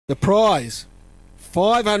The prize,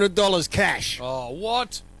 $500 cash. Oh,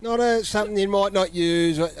 what? Not something you might not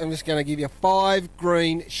use. I'm just going to give you 5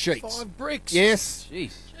 green sheets. 5 bricks? Yes.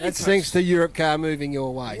 Jeez. That's thanks to Europe car moving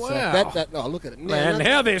your way. Wow. So oh, look at it.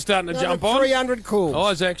 Now they're starting to jump on. 300 calls.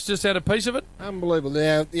 Isaac's just had a piece of it. Unbelievable.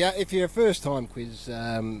 Now, if you're a first-time quiz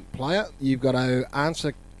player, you've got to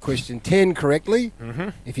answer question 10 correctly. Mm-hmm.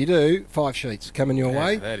 If you do, 5 sheets coming your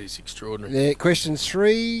way. That is extraordinary. Question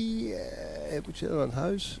 3, which other one,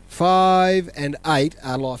 Hose? 5 and 8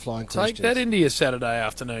 are lifeline questions. Take that into your Saturday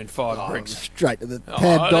afternoon, 5 bricks. Straight to the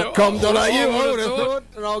tab.com.au, I would have thought.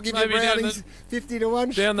 And I'll give Maybe you Brownies 50 to 1.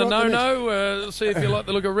 Down the no-no, see if you like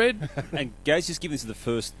the look of red. And Gary's just given this the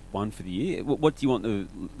first one for the year. What do you want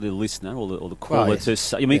the listener or the caller to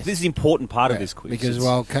say? I mean, this is an important part of this quiz. Because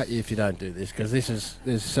I'll cut you if you don't do this, because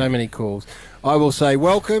there's so many calls. I will say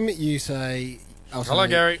welcome. You say... Hello,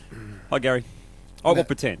 Gary. Hi, Gary. I will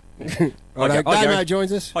pretend. Right, Hi, Damo Gary.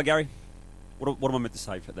 joins us. Hi, Gary. What am I meant to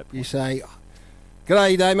say for that point? You say,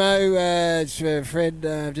 "G'day, Damo. It's Fred.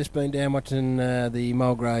 I've just been down watching the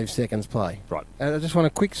Mulgrave seconds play. Right. I just want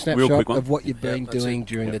a quick Real snapshot quick one. of what you've been doing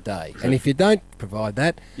during the day. And if you don't provide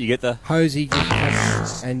that, You get the... Hosey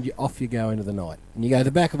gets and off you go into the night. And you go to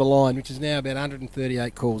the back of the line, which is now about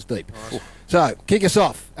 138 calls deep. Nice. So, kick us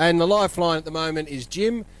off. And the lifeline at the moment is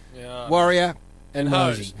Jim, Yeah. Warrior, and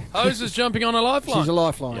Hose. Hosey. Hose is jumping on a lifeline. She's a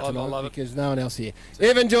lifeline Yeah, I tonight love it. because no one else here.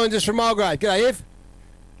 Evan joins us from Mulgrave. G'day, Ev.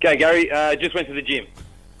 Okay, Gary, just went to the gym.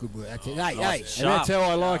 Good work. That's it. Nice. Hey, and Sharp. that's how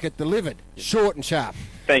I like it delivered. Short and sharp.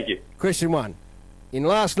 Thank you. Question 1. In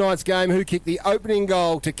last night's game, who kicked the opening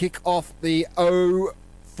goal to kick off the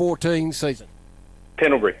 0-14 season?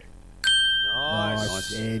 Pendlebury.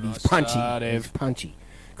 Nice. Ed. He's Nice punchy. start, Ev. He's punchy.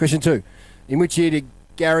 Question 2. In which year did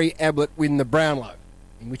Garry Ablett win the Brownlow?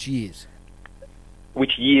 In which years?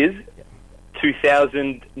 Which years?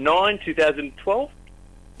 2009, 2012?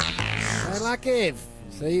 Hey, luck, Ev.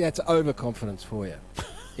 See, that's overconfidence for you.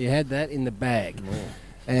 You had that in the bag.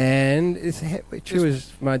 And Chu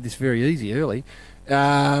has made this very easy early.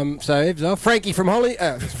 So Ev's off. Frankie from Holly.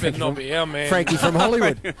 Better not be our man. Frankie from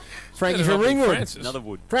Hollywood. Frankie Better from not be Ringwood. Francis. Another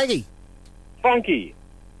wood. Frankie. Funky.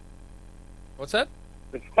 What's that?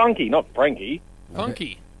 It's funky, not Frankie.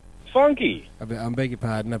 Funky. Funky. I beg your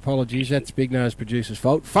pardon. Apologies. That's Big Nose Producer's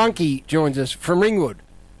fault. Funky joins us from Ringwood.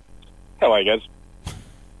 How are you guys?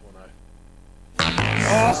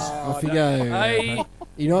 Off you go. Hey,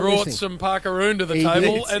 You're not brought listening. some Parkeroon to the He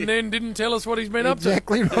table did. and then didn't tell us what he's been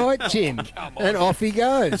Exactly right, Jim. Come on. And off he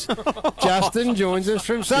goes. Justin joins us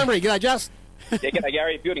from Sunbury. G'day, Just. Yeah, g'day,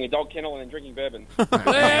 Gary. Building a dog kennel and then drinking bourbon. up to.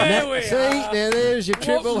 There we See, are. now there's your What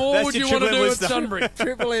triple. more That's would your you want to Triple do M at listener. Sunbury?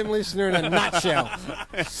 Triple M listener in a nutshell.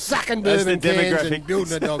 Sucking That's the bourbon cans demographic. and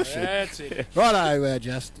building a dog shit. That's it. Righto,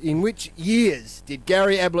 Just. In which years did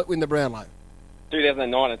Garry Ablett win the Brownlow?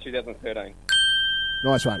 2009 and 2013.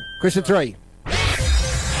 Nice one. Question 3. Get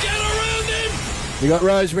around him! We got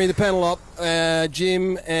Rosemary, the panel op,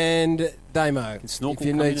 Jim, and Damo. Snorkel if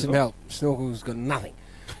you come in need as some well? help, Snorkel's got nothing.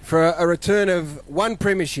 For a return of 1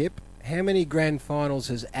 premiership, how many grand finals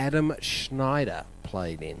has Adam Schneider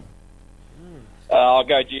played in? I'll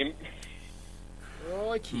go, Jim.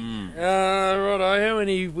 Crikey. Righto, how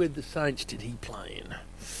many with the Saints did he play in?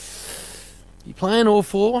 He playing all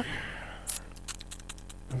 4?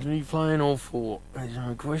 Did he play in all 4? There's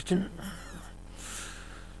no question.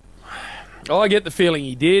 I get the feeling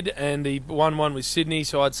he did, and he won one with Sydney,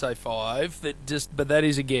 so I'd say 5. But that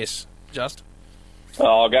is a guess. Just.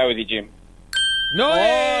 I'll go with you, Jim. No,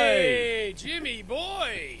 hey, Jimmy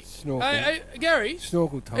boy. Snorkel. Hey, Gary,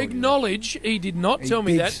 Snorkel told acknowledge he did not He tell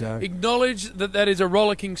me did that. so. Acknowledge that is a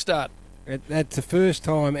rollicking start. you. That's the first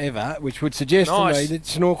time ever, which would suggest Nice. to me that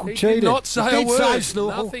Snorkel He cheated. did not say He a did word. say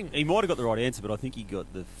Snorkel. Nothing. He might have got the right answer, but I think he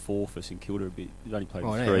got the 4 for St Kilda a bit. He only played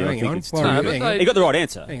Oh, with hang 3. I on. think it's Well, 2. No, hang but on. He got the right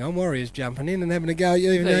answer. Hang on, Warriors jumping in and having a go,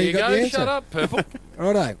 even though There you you got go. the answer. Shut up, Purple.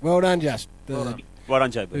 Righto, well done, Just. Well done. Well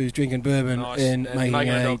done, JB. Who's drinking bourbon Nice. and And making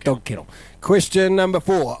making a dog kennel. Question number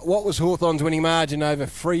 4. What was Hawthorn's winning margin over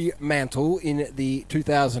Fremantle in the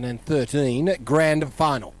 2013 Grand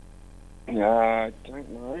Final? I don't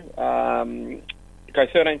know. Go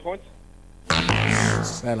 13 points.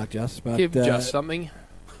 Bad luck, Just. But, Give just something.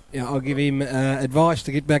 yeah, I'll give him advice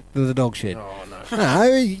to get back to the dog shed. Oh, no.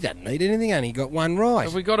 No, he doesn't need anything, only got 1 right.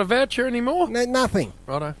 Have we got a voucher anymore? No, nothing,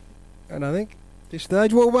 Righto. I don't think. This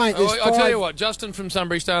stage, well, wait. Oh, There's I'll tell 5. you what, Justin from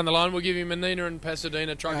Sunbury, stay on the line. We'll give him a Nina and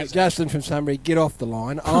Pasadena truckers. Justin from Sunbury, get off the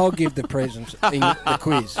line. I'll give the presents in the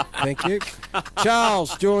quiz. Thank you.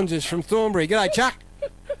 Charles joins us from Thornbury. G'day, Chuck.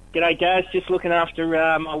 G'day, guys. Just looking after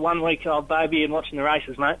my 1-week-old baby and watching the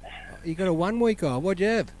races, mate. You got a 1 week old. What'd you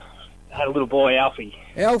have? had a little boy, Alfie.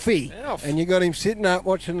 Alfie. Alf. And you got him sitting up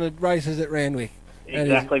watching the races at Randwick. That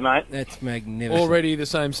Exactly, mate. That's magnificent. Already the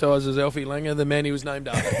same size as Alfie Langer, the man he was named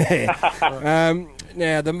after.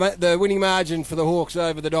 Now, the winning margin for the Hawks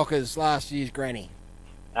over the Dockers last year's granny.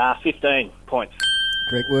 15 points.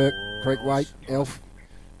 Correct work, correct weight, Elf.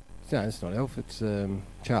 No, it's not Elf, it's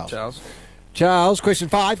Charles. Charles, question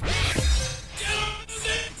 5.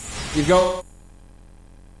 You've got...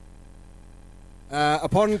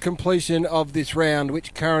 upon completion of this round,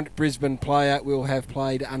 which current Brisbane player will have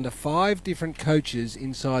played under 5 different coaches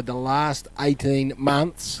inside the last 18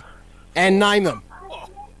 months? And name them.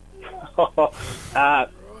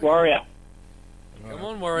 Warrior. Come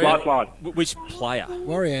on, Warrior. Lifeline. Which player?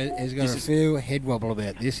 Warrior has got a few head wobble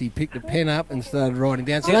about this. He picked the pen up and started writing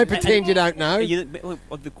down. So don't pretend you don't know.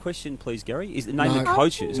 The question, please, Gary, is the name of the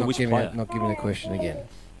coaches or which player? Not giving the question again.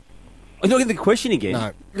 I'm not getting the question again.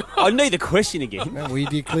 No. I need the question again. No, well,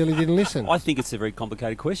 you clearly didn't listen. I think it's a very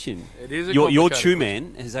complicated question. It is a Your complicated true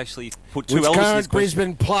man has actually put 2 Which elements in current this question.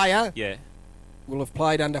 Brisbane player Yeah. will have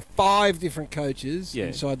played under 5 different coaches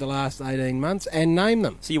inside the last 18 months, and name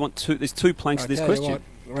them. So you want 2? There's 2 planks to this question. What,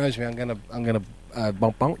 Rosemary, I'm gonna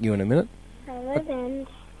bump you in a minute.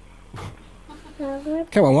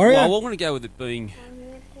 Come on, Warrior. Well, I want to go with it being.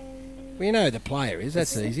 Well, you know who the player is.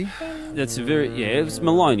 That's easy. That's a very it's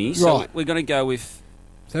Maloney. So Right. we're going to go with.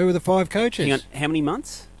 So who are the 5 coaches? Hang on, how many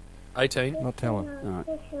months? 18. Not telling. All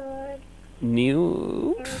right.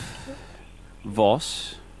 Neil,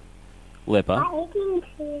 Voss, Lepper.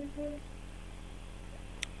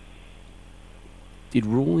 Did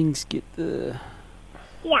Rawlings get the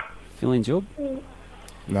fill-in job?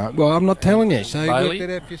 No. Well, I'm not telling you. So Bailey? work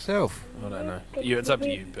that out for yourself. I don't know. It's up to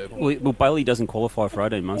you, Purple. Well, Bailey doesn't qualify for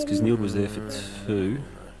 18 months because Neil was there for 2.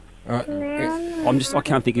 All right. I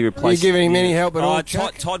can't think of Are you replacement. giving him any help at all,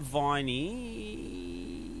 Chuck? Todd Viney.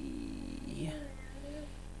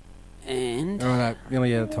 And All right,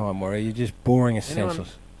 nearly out of time, Warrior. You're just boring us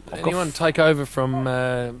senseless. Anyone take over from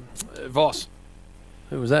Voss?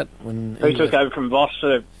 Who was that? Who took over from Voss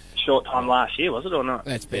for a short time last year, was it, or not?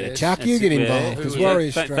 That's better. Yes. Chuck, you get involved because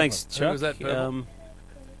Warrior's struggling. Thanks, Chuck. Who was that, Purple?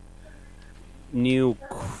 Neil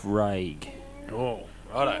Craig. Oh,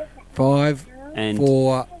 righto. 5, And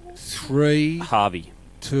 4, 3, Harvey.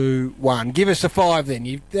 2, 1. Give us a 5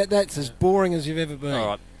 then. That's as boring as you've ever been. All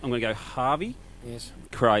right, I'm going to go Harvey, Yes.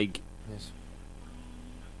 Craig, Yes.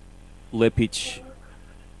 Lepich,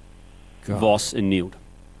 God. Voss, and Nield.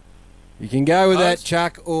 You can go with that, Voss.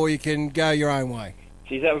 Chuck, or you can go your own way.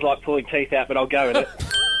 Geez, that was like pulling teeth out, but I'll go with it.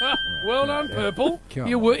 Well done, Purple. Come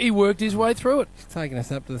He on. worked his way through it. It's taking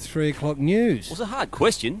us up to the 3 o'clock news. It was a hard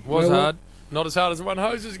question. Was Well, hard. Not as hard as one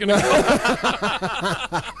hose is going to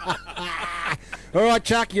be. All right,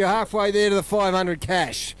 Chuck, you're halfway there to the 500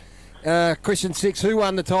 cash. Question 6, who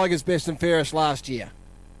won the Tigers best and fairest last year?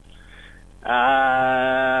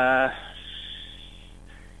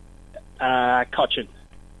 Cochin.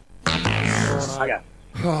 Okay.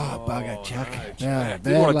 Oh, bugger, Chuck. No, Did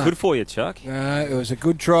bad what I luck. could for you, Chuck. No, it was a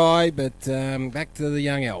good try, but back to the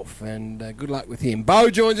young elf, and good luck with him. Bo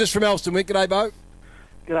joins us from Elstonwick. G'day, Bo.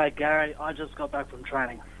 G'day, Gary. I just got back from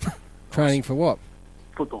training. Training for what?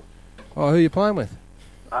 Football. Oh, who are you playing with?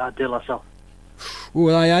 De La Salle. Oh,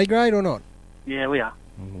 are they A grade or not? Yeah, we are.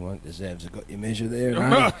 Oh, well, the Zavs have got your measure there.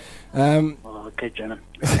 No? Oh, keep dreaming.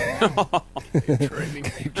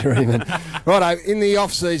 Keep dreaming. Righto, in the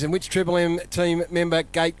off-season, which Triple M team member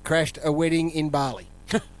gate crashed a wedding in Bali?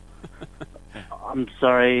 I'm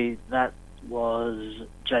sorry, that was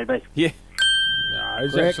JB. Yeah. No,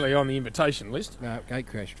 he's Correct. actually on the invitation list. No, gate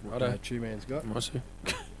crashed. What Righto. Two Man's got. I see.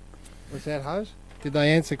 What's that, Hose? Did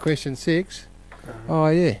they answer question 6? Oh,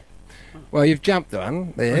 yeah. Well, you've jumped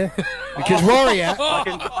one there. Because Warrior...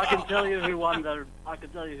 I can tell you who won the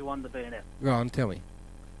BNF. Go on, tell me.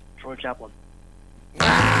 Troy Chaplin.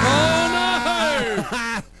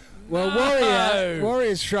 Well,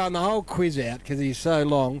 Warrior's thrown the whole quiz out because he's so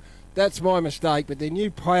long. That's my mistake, but then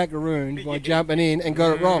you play-a-garooned by jumping in and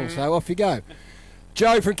got it wrong, so off you go.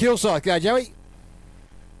 Joe from Kilsyth. Go, Joey.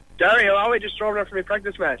 Gary, how are we? Just driving up from a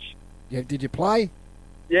practice match. Yeah, did you play?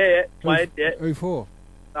 Yeah, played, yeah. Who for?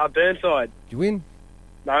 Burnside. Did you win?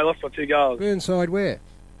 No, I lost by 2 goals. Burnside where?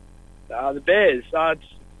 The Bears.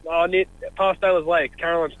 Near past Taylor's Lake,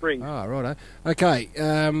 Caroline Springs. Oh, righto. Okay,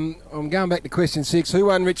 I'm going back to question 6. Who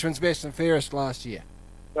won Richmond's best and fairest last year?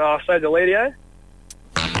 So Deledio.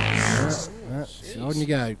 So on you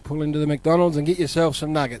go. Pull into the McDonald's and get yourself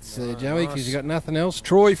some nuggets, Joey, because you got nothing else.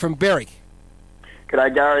 Troy from Berwick.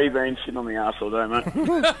 G'day, Gary. Been sitting on the arse all day, mate.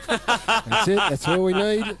 That's it. That's all we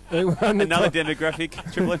need. Who won the Another demographic.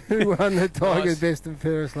 Triple M. Who won the Tigers Nice. best and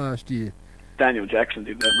fairest last year? Daniel Jackson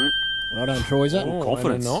did that, Well done, Troyser. Oh,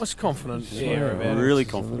 confidence. and a nice confidence air about it. Really A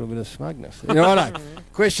confident. little bit of smugness. Righto.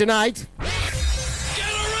 Question 8.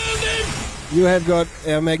 You have got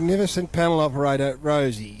our magnificent panel operator,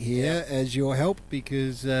 Rosie, here as your help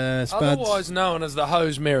because Spuds... Otherwise known as the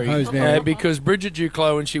Hosemary. Hosemary. Because Bridget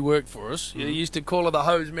Duclos, when she worked for us, you used to call her the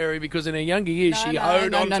Hosemary because in her younger years she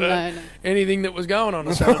hoed onto anything that was going on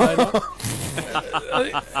a Saturday night.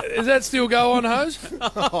 Does that still go on, Hose?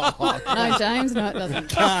 No, James, no, it doesn't.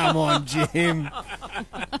 Come on, Jim.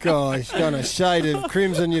 Gosh, got a shade of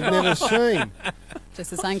crimson you've never seen. Just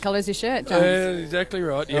the same colour as your shirt, James. Exactly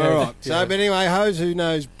right. Yeah. All right. So, but anyway, Hose, who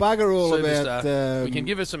knows bugger all Superstar. about... we can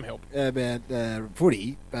give her some help. About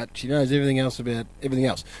footy, but she knows everything else about everything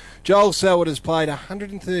else. Joel Selwood has played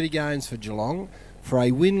 130 games for Geelong for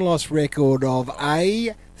a win-loss record of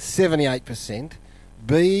A, 78%,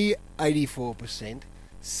 B, 84%,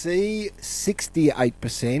 C,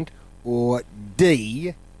 68%, or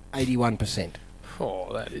D, 81%.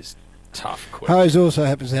 Oh, that is tough question. Hose also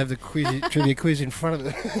happens to have the trivia quiz in front of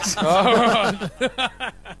it. All right.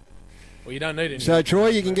 Well, you don't need it. So, Troy,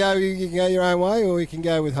 you can go your own way, or you can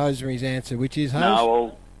go with Hosemary's answer, which is Hose.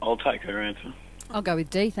 No, I'll take her answer. I'll go with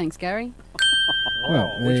D, thanks, Gary.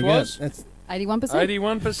 Well, there which you was? go. That's 81%.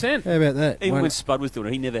 81%. how about that? Even when Spud was doing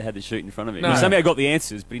it, he never had the sheet in front of him. No. He somehow got the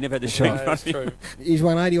answers, but he never had the sheet in front That's of him. true. He's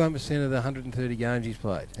won 81% of the 130 games he's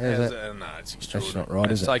played. How's that? No, it's extraordinary. That's not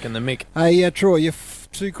right, It's is it? taking the mick. Hey, Troy, you're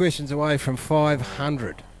 2 questions away from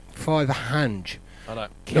 500. 500. I know.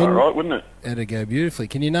 All right, wouldn't it? That'd go beautifully.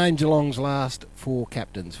 Can you name Geelong's last 4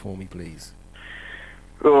 captains for me, please?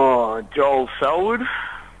 Oh, Joel Selwood,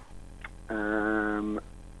 Tom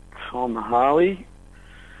Harley,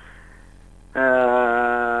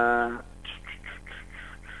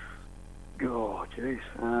 oh,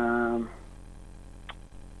 jeez.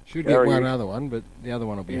 Should Gary- get one other one, but the other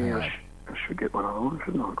one will be hard. I should get one other one,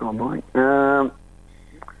 shouldn't I? I've gone blank.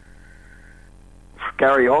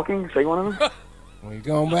 Gary Hawking, is he one of them? Well,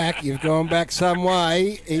 you've gone back some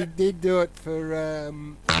way. He did do it for...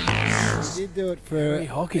 Gary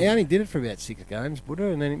Hawking. He only did it for about 6 games, Buddha,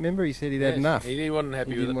 and then remember he said he'd had enough. He wasn't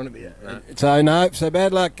happy He with didn't it. want to be... No. So, no, so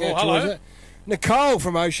bad luck. Oh, hello. Troy. Nicole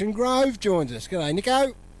from Ocean Grove joins us. G'day,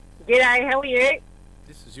 Nico. G'day, how are you?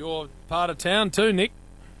 This is your part of town too, Nick.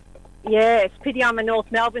 Yeah, it's pity I'm a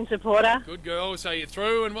North Melbourne supporter. Good girl. So you're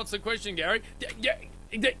through. And what's the question, Gary?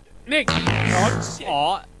 Nick.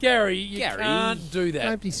 Oh, Gary, you Gary. can't do that.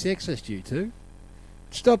 Don't be sexist, you two.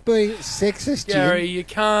 Stop being sexist, Jim. Gary, you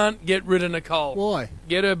can't get rid of Nicole. Why?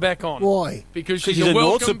 Get her back on. Why? Because She's she's a a North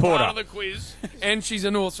welcome supporter. part of the quiz, and she's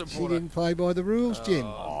a North She supporter. didn't play by the rules, Jim.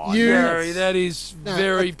 Gary, that is No,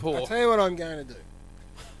 very I'll poor. tell you what I'm going to do.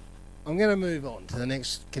 I'm going to move on to the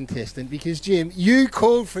next contestant because, Jim, you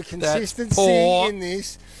called for consistency poor. in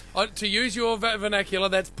this. To use your vernacular,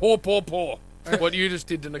 that's poor. What you just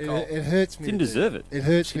did to Nicole. It hurts me. didn't to do deserve it. It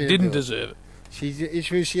hurts me. to Didn't do it. deserve it.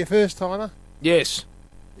 Is she a first timer? Yes.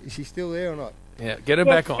 Is she still there or not? Yeah, get her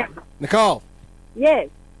back on. Nicole, Yes,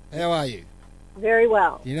 how are you? very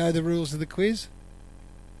well. Do you know the rules of the quiz?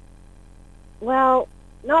 Well,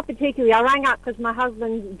 not particularly. I rang up because my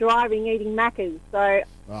husband's driving, eating Maccas, so...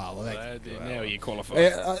 Oh, well, that, Now you qualify.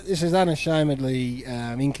 this is unashamedly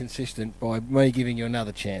inconsistent by me giving you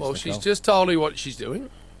another chance. Well, Nicole. she's just told you what she's doing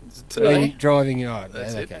Eating- today. driving you on.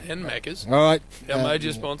 That's it. Okay. And Maccas. All right. Our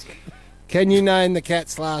major sponsor. Can you name the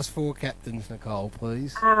Cat's last 4 captains, Nicole,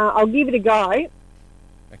 please? I'll give it a go. Okay.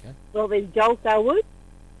 Well, there's Joel Selwood,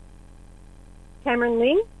 Cameron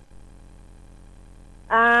Lynn,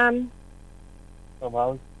 Tom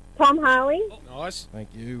Harley, Nice. Thank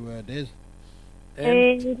you, Des.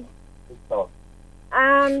 And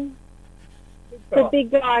and the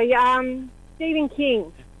big guy, Stephen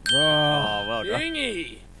King. Oh, well done.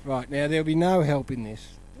 Kingy. right, now there'll be no help in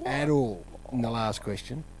this at all in the last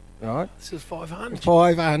question. Right? This is 500.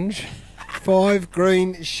 5 5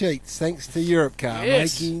 green sheets, thanks to Europe Car,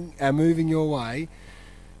 Yes. moving your way.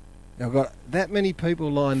 I've got that many people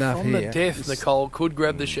lined up From here. the death, Nicole could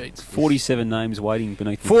grab the sheets. 47 names waiting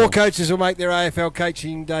beneath. 4 Nicole. coaches will make their AFL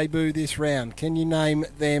coaching debut this round. Can you name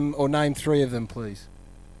them or name 3 of them, please?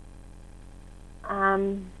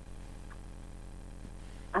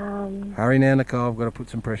 Hurry now, Nicole. I've got to put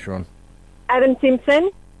some pressure on. Adam Simpson,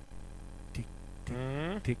 Tick,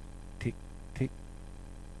 tick, tick.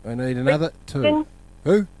 I need another 2. Richardson.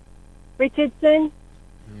 Who? Richardson,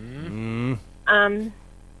 Mm.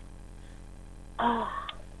 oh,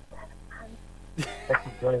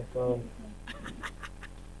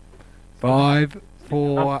 5,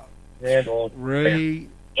 4, 3,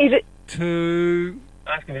 is it 2,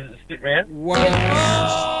 Asking if it's a split round. 1.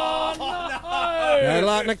 Oh, No,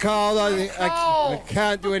 like Nicole, I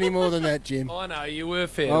can't do any more than that, Jim. I know, you were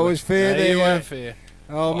fair. I was fair there. You were fair.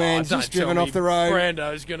 Oh, man, just driven off the road.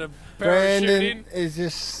 Brando's going to parachute Brandon in. has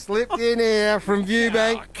just slipped in here from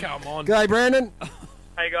Viewbank. Oh, come on. Go, Brandon.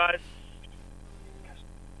 Hey, guys.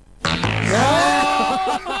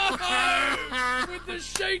 Oh, no! With the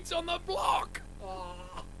sheets on the block.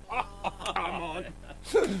 Come on.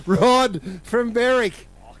 Rod from Berwick.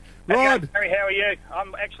 Rod. Harry, how are you?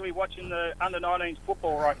 I'm actually watching the under-19s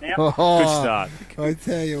football right now. Oh, Good start. I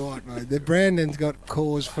tell you what, mate. The Brandon's got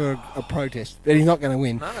cause for a protest, but he's not going to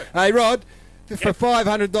win. No. Hey, Rod, for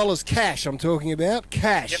 $500 cash, I'm talking about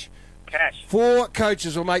cash. Yep. Cash. 4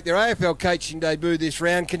 coaches will make their AFL coaching debut this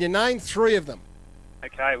round. Can you name 3 of them?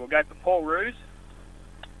 Okay, we'll go for Paul Roos,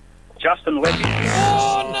 Justin Levy.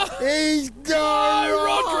 Oh, no! He's gone, No,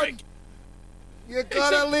 Roderick! You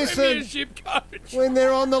gotta listen Premiership coach. when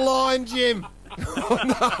they're on the line, Jim.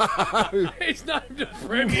 Oh, no. He's named a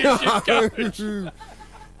premiership coach.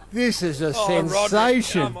 This is a Roderick,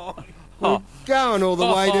 sensation. come on. We're going all the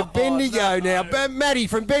way to Bendigo now. Matty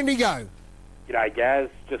from Bendigo. G'day, Gaz.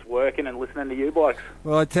 Just working and listening to you blokes.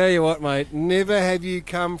 Well, I tell you what, mate. Never have you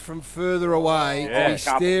come from further away to be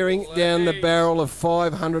staring down the barrel of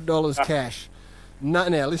 $500 cash. No,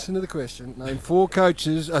 now, listen to the question. Name 4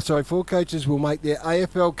 coaches. 4 coaches will make their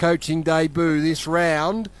AFL coaching debut this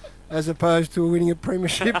round, as opposed to winning a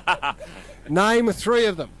premiership. Name 3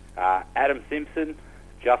 of them. Adam Simpson,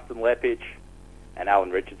 Justin Lepich, and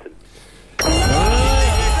Alan Richardson.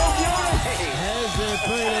 Has there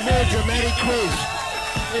been a more dramatic quiz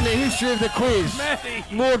in the history of the quiz? Matty.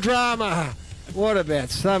 More drama. What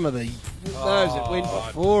about some of those that went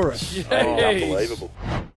before us? Jeez. Unbelievable.